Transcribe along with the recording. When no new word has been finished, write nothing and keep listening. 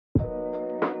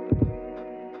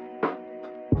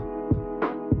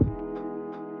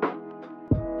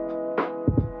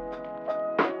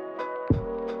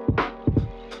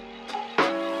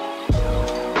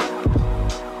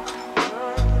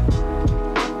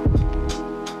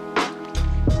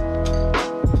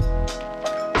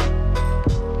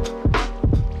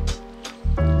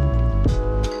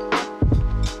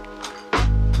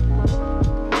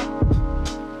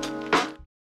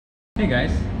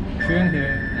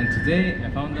And today I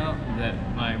found out that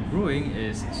my brewing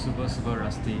is super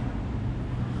rusty.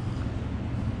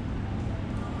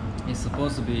 It's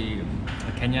supposed to be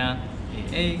a Kenya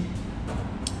AA.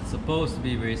 It's supposed to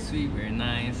be very sweet, very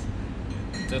nice.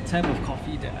 The type of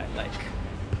coffee that I like.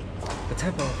 The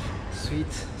type of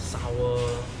sweet, sour,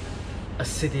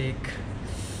 acidic,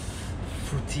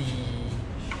 fruity,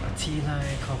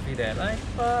 tea-like coffee that I like,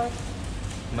 but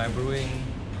my brewing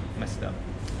messed up.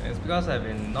 It's because I've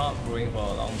been not brewing for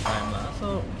a long time now,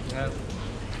 so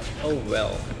oh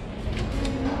well.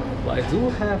 What I do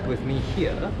have with me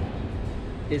here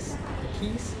is the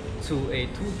keys to a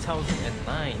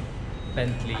 2009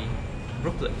 Bentley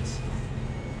Brooklands.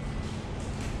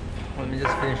 Let me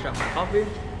just finish up my coffee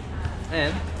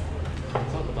and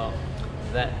talk about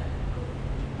that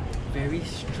very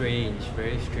strange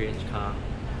car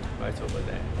right over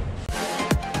there.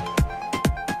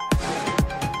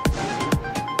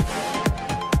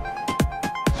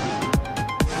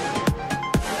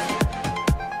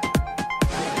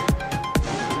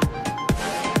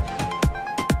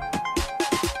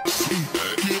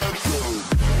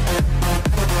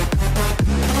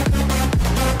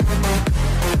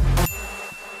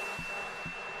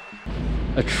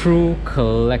 A true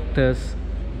collector's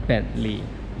Bentley.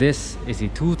 This is a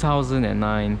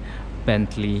 2009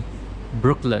 Bentley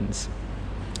Brooklands.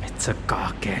 It's a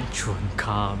gargantuan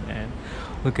car, man.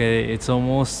 Look at it, it's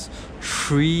almost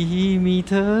 3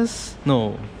 meters.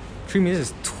 No, 3 meters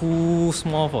is too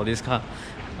small for this car.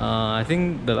 I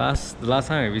think the last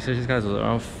time I researched this car was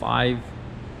around 5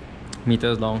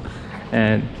 meters long.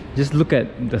 And just look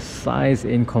at the size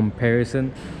in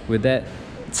comparison with that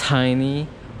tiny,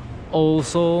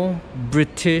 also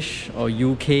British or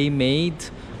UK made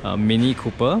Mini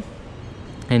Cooper,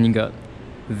 and you got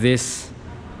this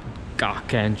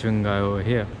gargantuan guy over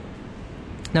here.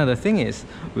 Now the thing is,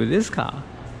 with this car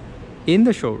in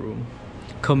the showroom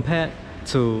compared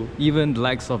to even the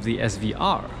likes of the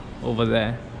SVR over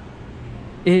there,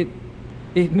 it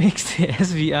makes the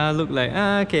SVR look like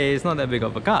okay, it's not that big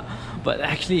of a car, but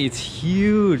actually it's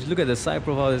huge. Look at the side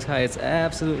profile of this car, it's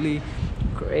absolutely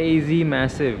crazy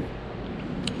massive.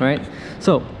 Right,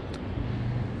 so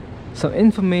some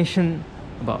information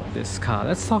about this car.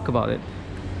 Let's talk about it.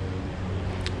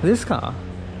 This car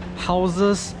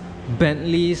houses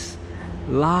Bentley's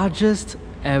largest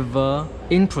ever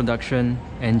in production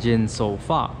engine so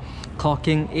far,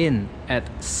 clocking in at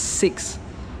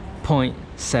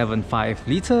 6.75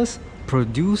 liters,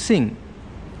 producing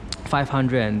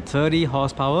 530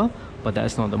 horsepower. But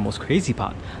that's not the most crazy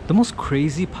part. The most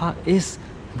crazy part is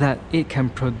that it can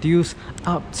produce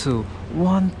up to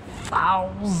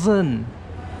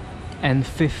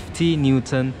 1050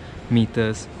 Newton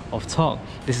meters of torque.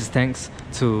 This is thanks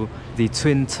to the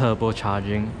twin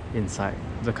turbocharging inside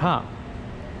the car.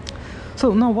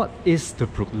 So now, what is the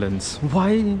Brooklands?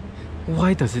 Why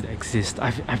does it exist?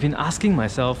 I've been asking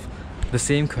myself the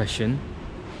same question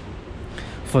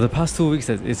for the past 2 weeks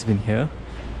that it's been here,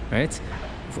 right?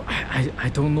 I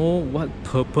don't know what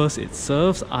purpose it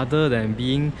serves other than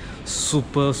being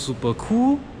super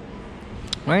cool,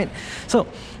 right? So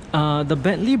the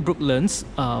Bentley Brooklands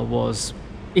was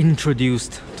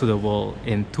introduced to the world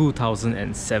in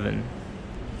 2007,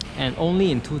 and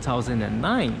only in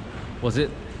 2009 was it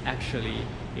actually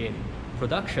in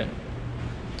production.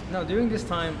 Now during this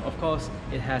time, of course,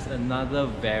 it has another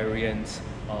variant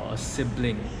or a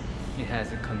sibling. It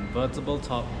has a convertible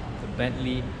top, the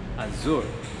Bentley Azure.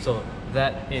 So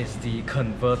that is the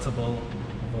convertible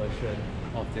version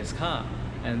of this car,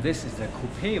 and this is the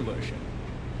coupe version.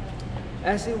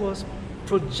 As it was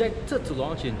projected to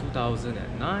launch in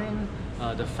 2009,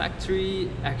 the factory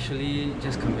actually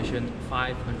just commissioned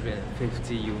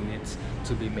 550 units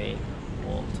to be made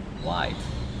worldwide.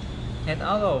 And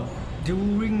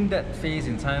during that phase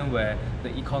in time where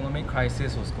the economic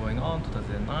crisis was going on,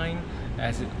 2009,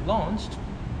 as it launched,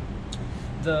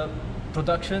 the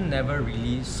production never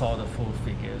really saw the full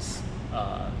figures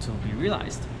to be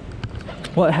realized.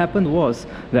 What happened was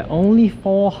that only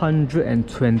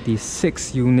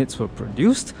 426 units were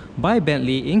produced by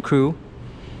Bentley in crew,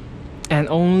 and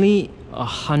only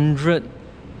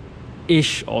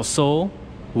 100-ish or so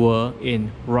were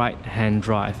in right-hand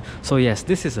drive. So yes,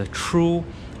 this is a true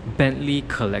Bentley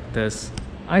collector's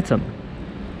item.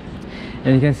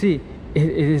 And you can see it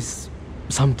is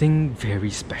something very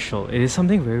special. It is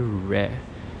something very rare.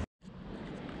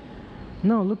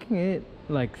 Now looking at it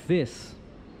like this,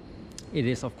 it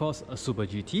is of course a Super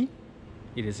GT,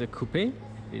 it is a coupe, it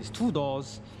is 2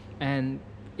 doors, and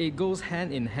it goes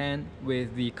hand in hand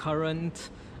with the current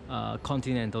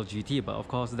Continental GT, but of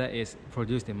course that is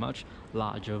produced in much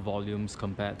larger volumes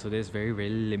compared to this very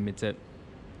limited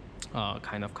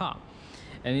kind of car.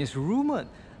 And it's rumored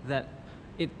that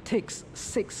it takes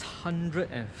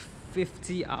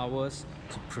 650 hours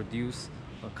to produce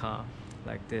a car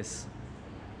like this.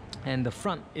 And the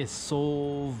front is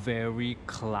so very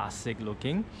classic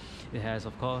looking. It has,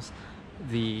 of course,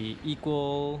 the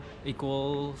equal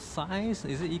size.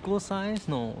 Is it equal size?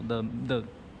 No, the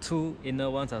two inner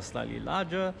ones are slightly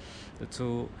larger. The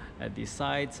two at the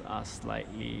sides are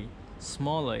slightly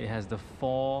smaller. It has the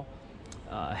 4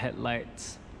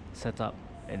 headlights set up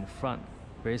in front,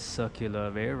 very circular,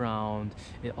 very round.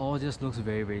 It all just looks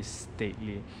very, very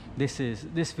stately.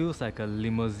 This feels like a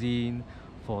limousine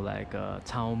for like a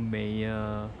town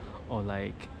mayor or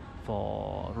like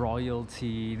for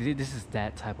royalty. This is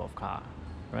that type of car,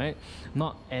 right?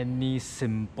 Not any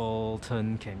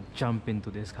simpleton can jump into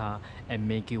this car and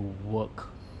make it work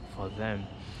for them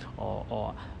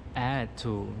or add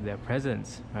to their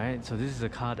presence, right? So this is a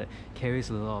car that carries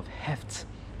a lot of heft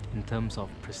in terms of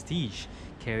prestige,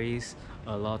 carries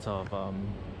a lot of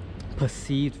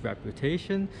perceived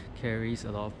reputation, carries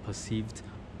a lot of perceived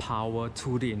power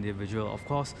to the individual, of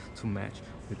course, to match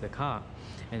with the car.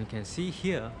 And you can see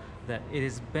here that it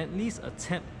is Bentley's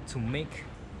attempt to make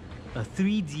a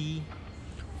 3D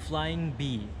flying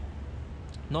bee.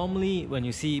 Normally when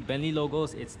you see Bentley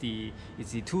logos, it's the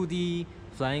 2D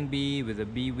flying bee with the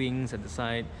bee wings at the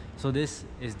side. So this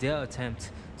is their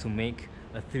attempt to make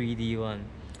a 3D one.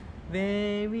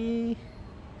 Very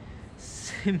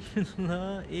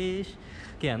similar-ish.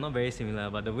 Okay, not very similar,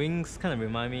 but the wings kind of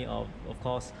remind me of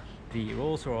course, the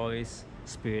Rolls-Royce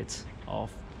Spirit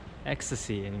of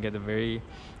Ecstasy, and you get a very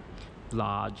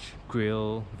large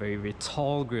grille, very, very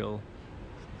tall grille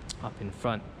up in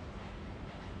front.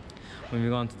 When we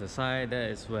go on to the side,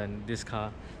 that is when this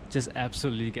car just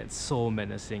absolutely gets so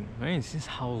menacing, right? It's just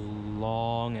how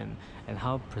long and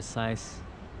how precise,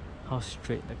 how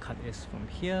straight the cut is from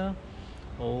here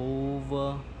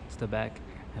over to the back.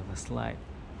 Have a slight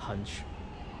hunch.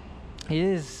 It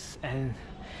is an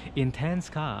intense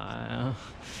car.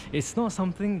 It's not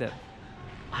something that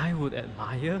I would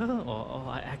admire or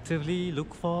I actively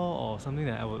look for or something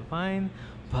that I would find,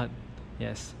 but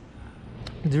yes,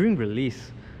 during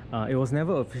release, it was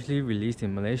never officially released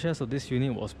in Malaysia, so this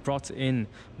unit was brought in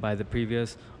by the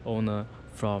previous owner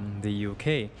from the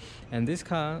UK. And this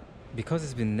car, because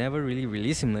it's been never really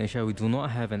released in Malaysia, we do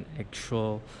not have an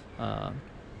actual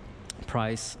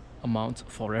price amount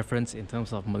for reference in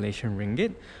terms of Malaysian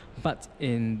ringgit, but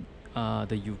in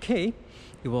the UK,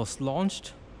 it was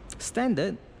launched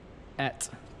standard at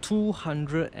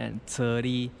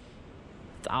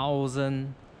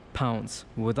 £230,000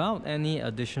 without any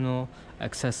additional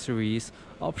accessories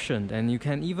optioned. And you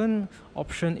can even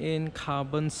option in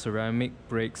carbon ceramic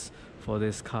brakes for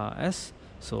this car, as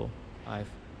so I've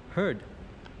heard.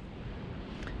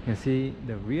 You can see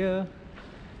the rear,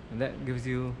 and that gives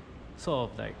you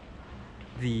sort of like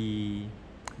the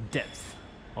depth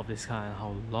of this car and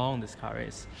how long this car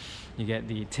is. You get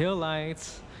the tail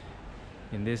lights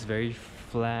in this very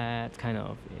flat kind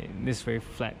of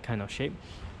shape.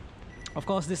 Of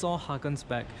course, this all harkens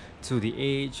back to the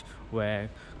age where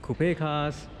coupe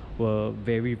cars were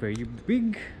very, very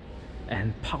big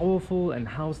and powerful and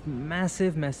housed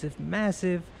massive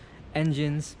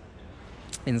engines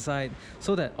inside,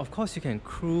 so that of course you can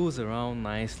cruise around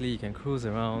nicely, you can cruise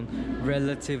around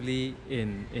relatively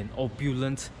in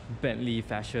opulent Bentley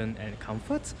fashion and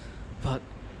comfort. But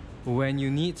when you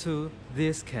need to,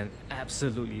 this can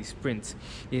absolutely sprint.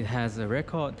 It has a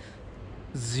record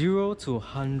 0 to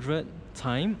 100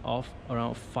 time of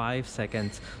around 5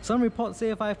 seconds. Some reports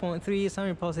say 5.3, some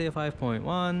reports say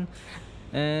 5.1,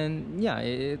 and yeah,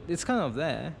 it's kind of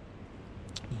there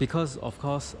because of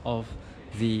course of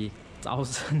the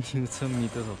 1000 Newton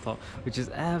meters of torque, which is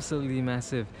absolutely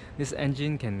massive. This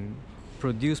engine can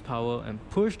produce power and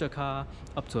push the car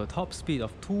up to a top speed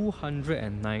of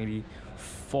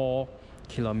 294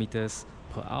 kilometers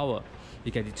per hour.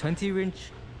 You get the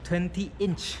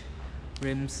 20-inch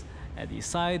rims at the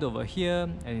side over here,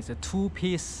 and it's a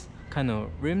two-piece kind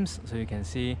of rims, so you can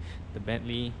see the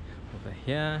Bentley over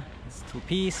here. It's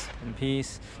two-piece,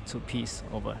 one-piece, two-piece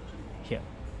over here.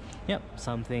 Yep,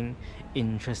 something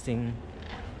interesting.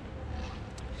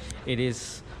 It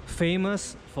is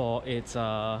famous for its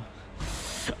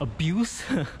abuse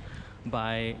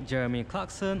by Jeremy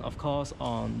Clarkson, of course,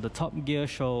 on the Top Gear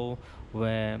show,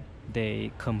 where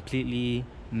they completely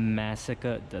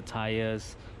massacred the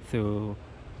tires through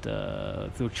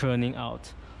churning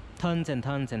out tons and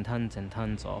tons and tons and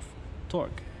tons of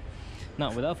torque.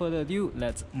 Now, without further ado,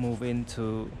 let's move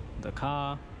into the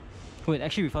car. Wait,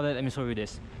 actually, before that, let me show you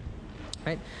this.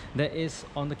 Right, there is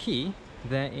on the key,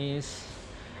 there is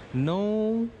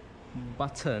no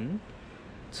button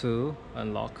to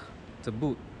unlock the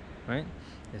boot, right?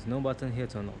 There's no button here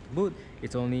to unlock the boot.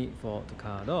 It's only for the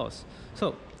car doors.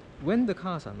 So when the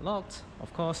car is unlocked,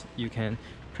 of course, you can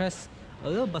press a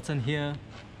little button here.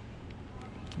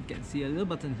 You can see a little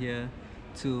button here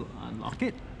to unlock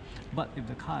it. But if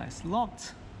the car is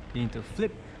locked, you need to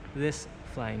flip this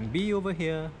flying B over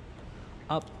here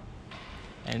up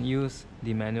and use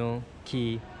the manual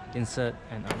key, insert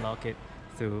and unlock it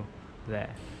through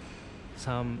there.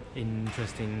 Some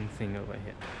interesting thing over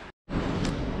here.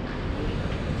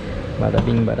 Bada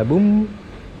bing, bada boom.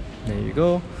 There you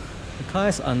go. The car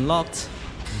is unlocked.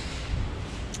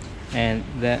 And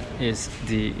that is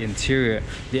the interior.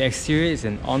 The exterior is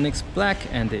in onyx black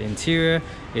and the interior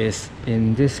is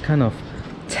in this kind of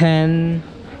tan,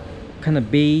 kind of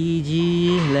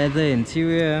beigey leather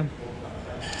interior.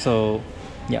 So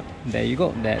yeah, there you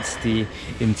go. That's the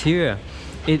interior.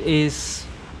 It is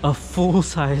a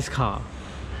full-size car,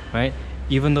 right?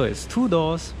 Even though it's 2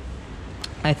 doors,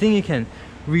 I think you can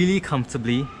really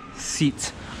comfortably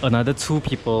seat another 2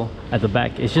 people at the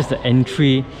back. It's just the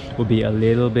entry will be a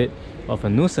little bit of a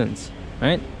nuisance,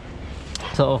 right?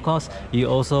 So of course you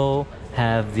also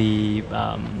have the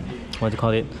what do you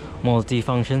call it,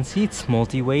 multi-function seats,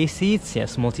 multi-way seats.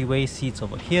 Yes, multi-way seats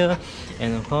over here.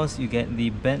 And of course you get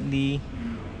the Bentley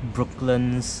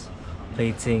Brooklands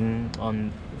plating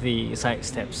on the side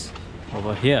steps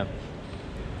over here.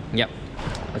 Yep,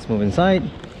 let's move inside.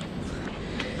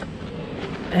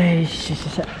 Hey,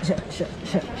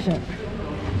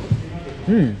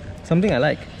 something I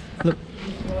like. Look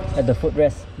at the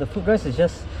footrest. The footrest is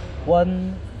just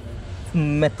one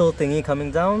metal thingy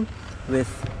coming down with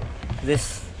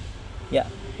this. Yeah,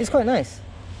 it's quite nice.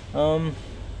 A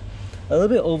little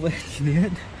bit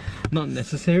over-engineered, not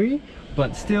necessary,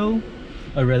 but still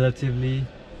a relatively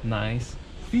nice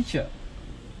feature.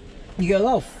 You get a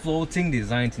lot of floating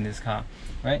designs in this car,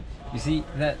 right? You see,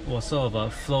 that was sort of a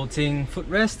floating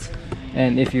footrest,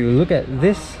 and if you look at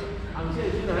this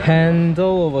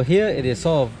handle over here, it is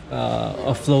sort of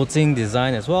a floating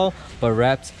design as well, but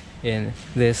wrapped in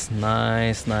this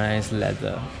nice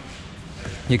leather.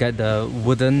 You got the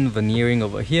wooden veneering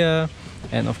over here,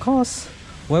 and of course,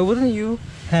 why wouldn't you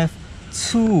have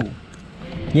 2?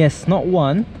 Yes, not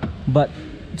 1, but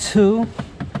 2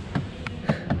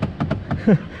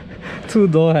 2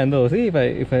 door handles. See, if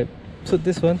I put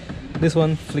this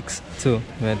one flicks too.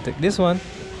 When I take this one,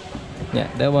 yeah,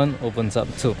 that one opens up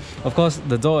too. Of course,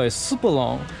 the door is super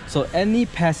long, so any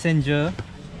passenger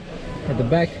at the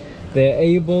back, they're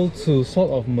able to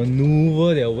sort of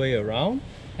maneuver their way around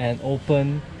and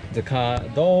open the car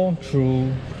door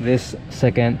through this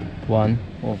second one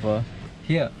over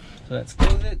here. So let's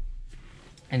close it,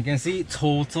 and you can see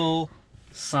total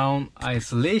sound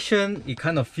isolation. It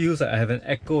kind of feels like I have an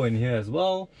echo in here as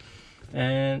well.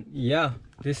 And yeah,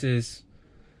 this is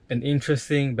an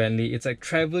interesting Bentley. It's like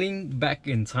traveling back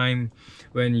in time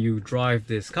when you drive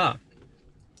this car,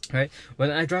 right?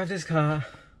 When I drive this car,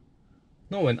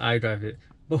 not when I drive it,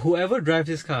 but whoever drives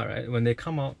this car, right? When they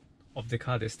come out of the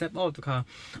car, they step out of the car,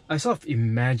 I sort of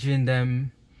imagine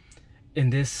them in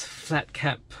this flat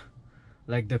cap,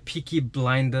 like the Peaky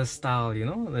Blinders style, you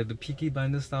know, like the Peaky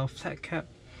Blinders style flat cap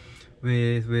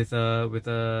with a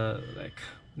like, what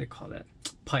do they call that,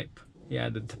 pipe. Yeah,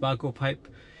 the tobacco pipe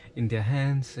in their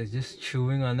hands. They're just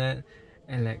chewing on it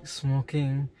and like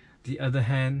smoking. The other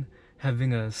hand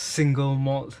having a single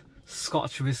malt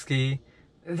Scotch whiskey.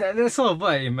 That's sort of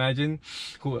what I imagine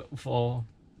for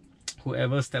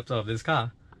whoever steps out of this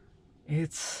car.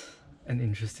 It's an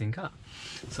interesting car.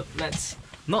 So let's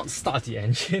not start the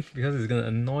engine because it's gonna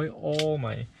annoy all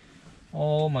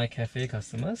my cafe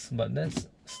customers. But let's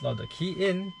slot the key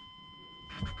in.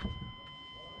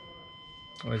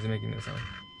 Why is it making that sound?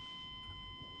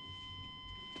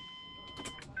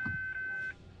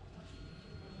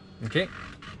 Okay.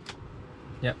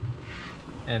 Yep.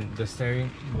 And the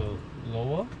steering will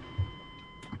lower.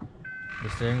 The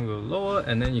steering will lower,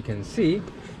 and then you can see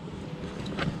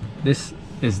this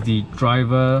is the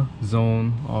driver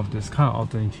zone of this car.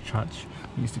 Alternating charge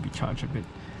needs to be charged a bit.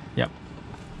 Yep.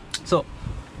 So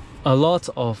a lot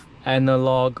of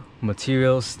analog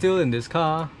materials still in this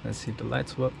car. Let's see if the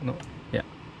lights work. No. Yeah.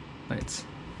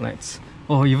 Lights.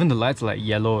 Oh, even the lights are like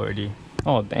yellow already.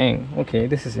 Oh dang. Okay,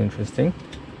 this is interesting.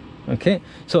 Okay,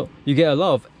 so you get a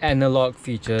lot of analog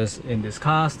features in this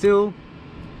car still.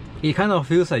 It kind of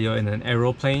feels like you're in an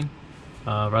aeroplane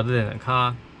rather than a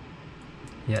car.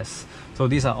 Yes, so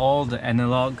these are all the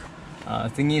analog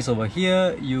thingies over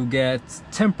here. You get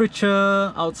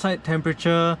temperature, outside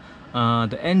temperature,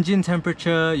 the engine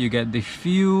temperature, you get the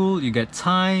fuel, you get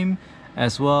time,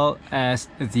 as well as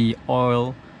the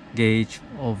oil gauge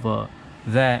over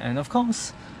there. And of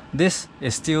course, this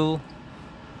is still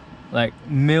like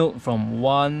milled from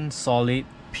one solid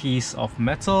piece of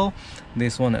metal.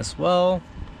 This one as well.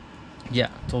 Yeah,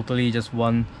 totally just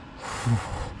one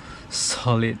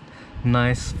solid,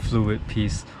 nice fluid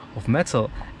piece of metal.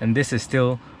 And this is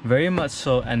still very much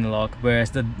so analog,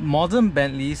 whereas the modern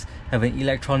Bentleys have an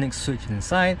electronic switch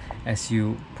inside. As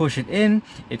you push it in,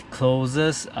 it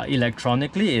closes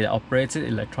electronically, it operates it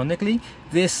electronically.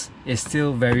 This is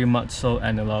still very much so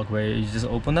analog, where you just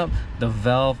open up, the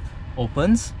valve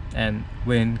opens and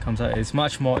wind comes out. It's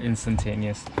much more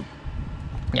instantaneous.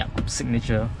 Yeah,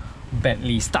 signature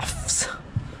Bentley stuffs.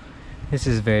 This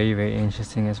is very, very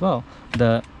interesting as well.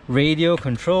 The radio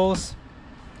controls,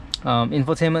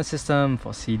 infotainment system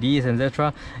for CDs,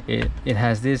 etc. It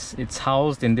has this, it's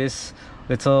housed in this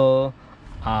little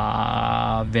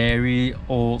very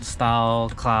old style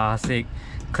classic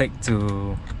click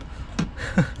to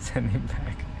send it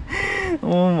back.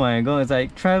 Oh my god, it's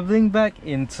like traveling back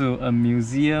into a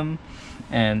museum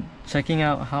and checking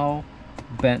out how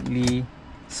Bentley's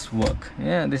work.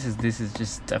 Yeah, this is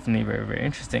just definitely very, very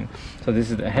interesting. So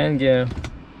this is the hand gear.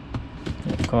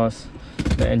 Of course,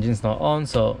 the engine's not on,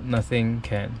 so nothing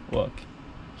can work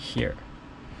here.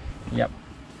 Yep.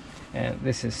 And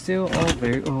this is still all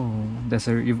very, oh, there's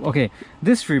a, okay,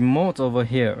 this remote over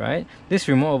here, right? This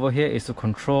remote over here is to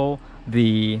control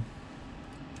the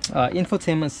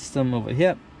infotainment system over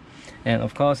here. And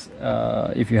of course,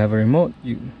 if you have a remote,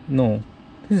 no,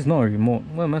 this is not a remote.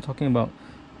 What am I talking about?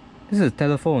 This is a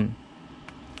telephone.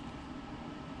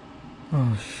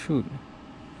 Oh shoot,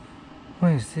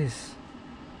 what is this?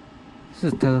 This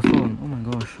is a telephone. Oh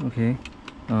my gosh. Okay.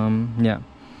 Yeah,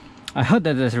 I heard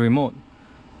that there's a remote.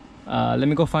 Let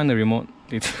me go find the remote.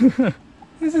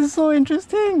 This is so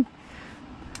interesting.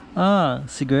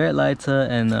 Cigarette lighter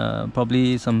and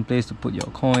probably some place to put your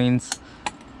coins.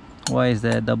 Why is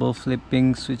there a double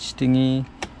flipping switch thingy?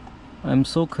 I'm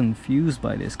so confused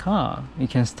by this car. You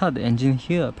can start the engine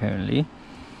here apparently.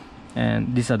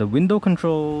 And these are the window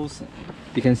controls.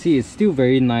 You can see it's still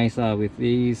very nice with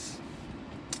these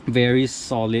very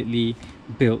solidly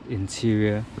built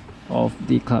interior of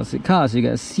the classic cars. You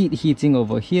got seat heating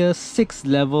over here, 6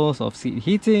 levels of seat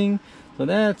heating. So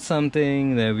that's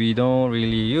something that we don't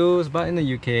really use, but in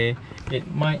the UK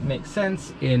it might make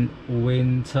sense in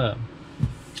winter.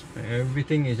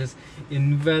 Everything is just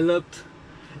enveloped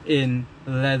in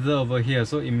leather over here.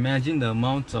 So imagine the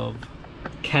amount of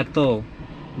cattle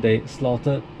they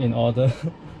slaughtered in order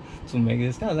to make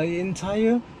this car. Like the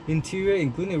entire interior,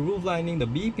 including the roof lining, the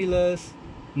B pillars,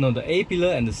 no, the A pillar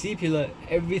and the C pillar,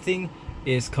 everything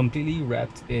is completely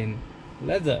wrapped in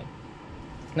leather.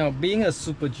 Now, being a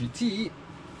Super GT,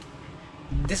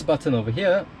 this button over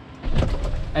here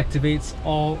activates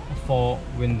all 4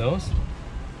 windows.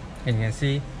 And you can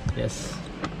see, yes,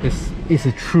 this is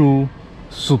a true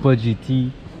Super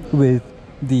GT with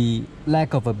the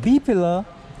lack of a B pillar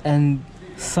and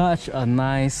such a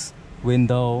nice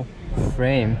window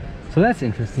frame. So that's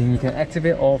interesting. You can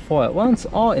activate all 4 at once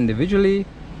or individually.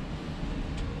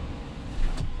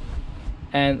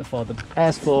 And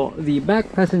as for the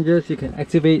back passengers, you can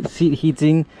activate seat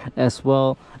heating as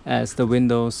well as the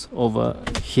windows over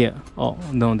here. Oh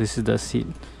no, this is the seat.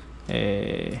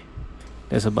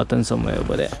 There's a button somewhere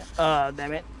over there.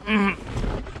 Damn it.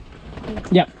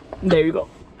 Yeah, there you go.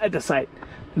 At the side,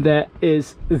 there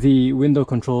is the window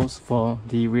controls for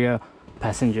the rear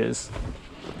passengers.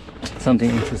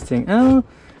 Something interesting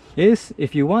is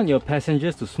if you want your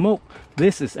passengers to smoke,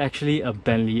 this is actually a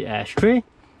Bentley ashtray.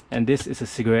 And this is a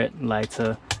cigarette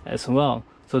lighter as well.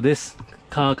 So this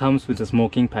car comes with a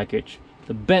smoking package,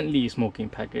 the Bentley smoking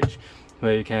package,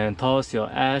 where you can toss your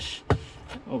ash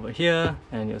over here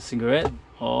and your cigarette,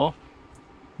 or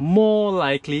more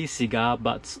likely cigar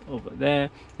butts over there.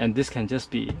 And this can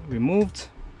just be removed,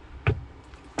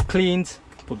 cleaned,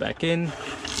 put back in,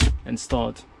 and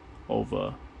stored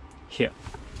over here.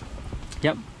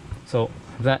 Yep, so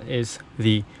that is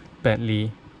the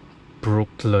Bentley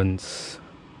Brooklands.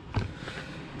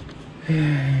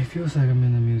 It feels like I'm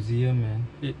in a museum, man.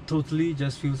 It totally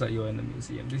just feels like you're in a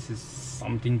museum. This is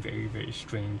something very, very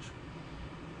strange.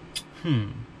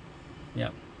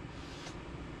 Yep.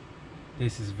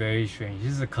 This is very strange.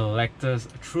 This is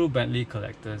a true Bentley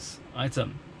collector's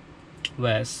item,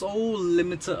 where so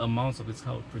limited amounts of this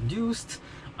car were produced.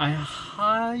 I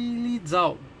highly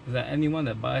doubt that anyone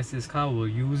that buys this car will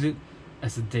use it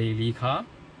as a daily car.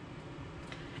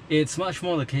 It's much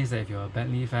more the case that if you're a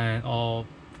Bentley fan or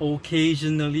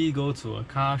occasionally go to a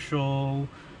car show,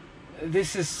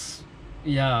 this is,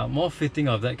 yeah, more fitting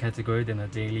of that category than a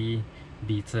daily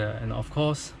beater. And of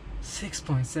course,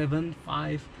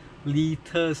 6.75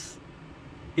 liters.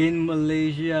 In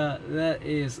Malaysia, that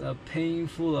is a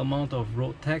painful amount of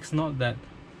road tax. Not that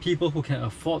people who can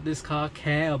afford this car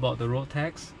care about the road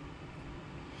tax.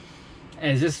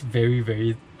 And it's just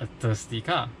very a thirsty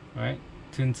car, right?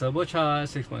 Twin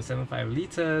turbocharged, 6.75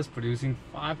 liters, producing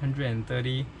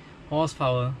 530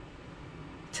 horsepower,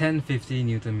 1050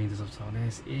 Newton meters of torque. That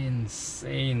is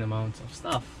insane amounts of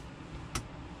stuff.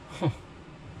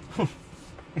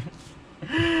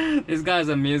 This guy is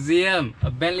a museum,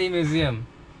 a Bentley museum.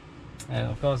 And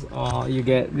of course, you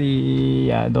get the,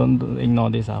 yeah, don't ignore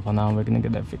this for now. We're gonna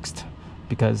get that fixed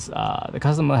because the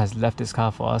customer has left this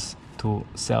car for us to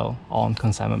sell on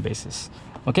consignment basis.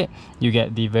 Okay, you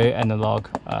get the very analog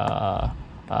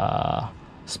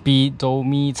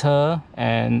speedometer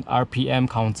and RPM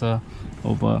counter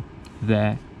over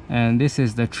there, and this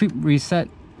is the trip reset.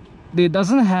 It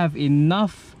doesn't have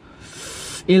enough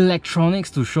electronics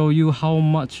to show you how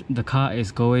much the car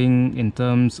is going in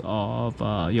terms of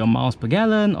your miles per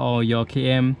gallon or your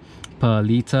km per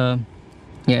liter.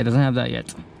 Yeah, it doesn't have that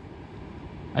yet.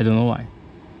 I don't know why,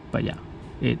 but yeah,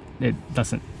 it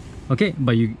doesn't. Okay,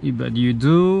 but you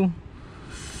do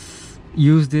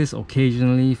use this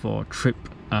occasionally for trip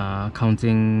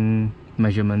counting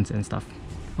measurements and stuff.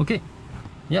 Okay,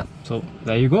 yeah, so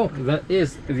there you go. That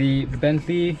is the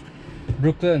Bentley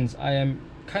Brooklands. I am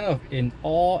kind of in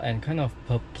awe and kind of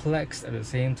perplexed at the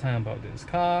same time about this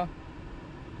car.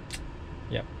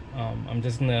 Yep, I'm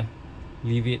just gonna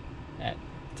leave it at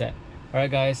that.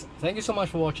 Alright guys, thank you so much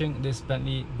for watching this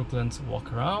Bentley Brooklands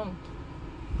walk around.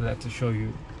 Glad to show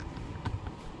you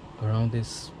around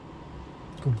this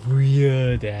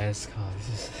weird ass car. This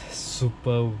is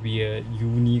super weird,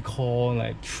 unicorn,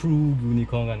 like true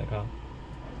unicorn kind of car.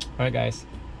 Alright guys,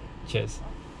 cheers.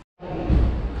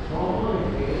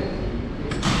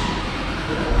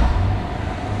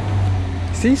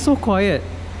 See, so quiet.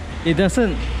 It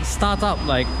doesn't start up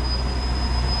like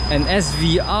an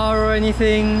SVR or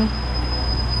anything,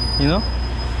 you know?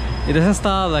 It doesn't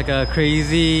start like a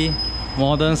crazy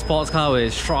modern sports car where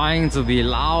it's trying to be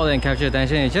loud and capture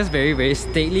attention. It's just very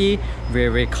stately,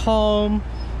 very calm,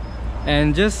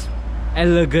 and just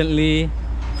elegantly,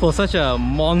 for such a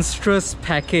monstrous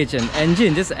package and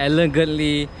engine, just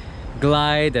elegantly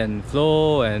glide and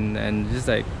flow and just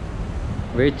like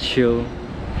very chill,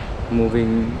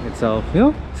 moving itself, you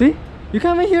know? See? You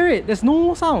can't even hear it. There's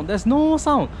no sound. There's no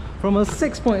sound. From a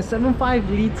 6.75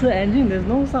 liter engine, there's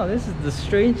no sound. This is the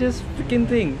strangest freaking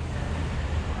thing.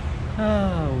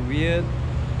 Weird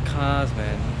cars,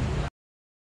 man.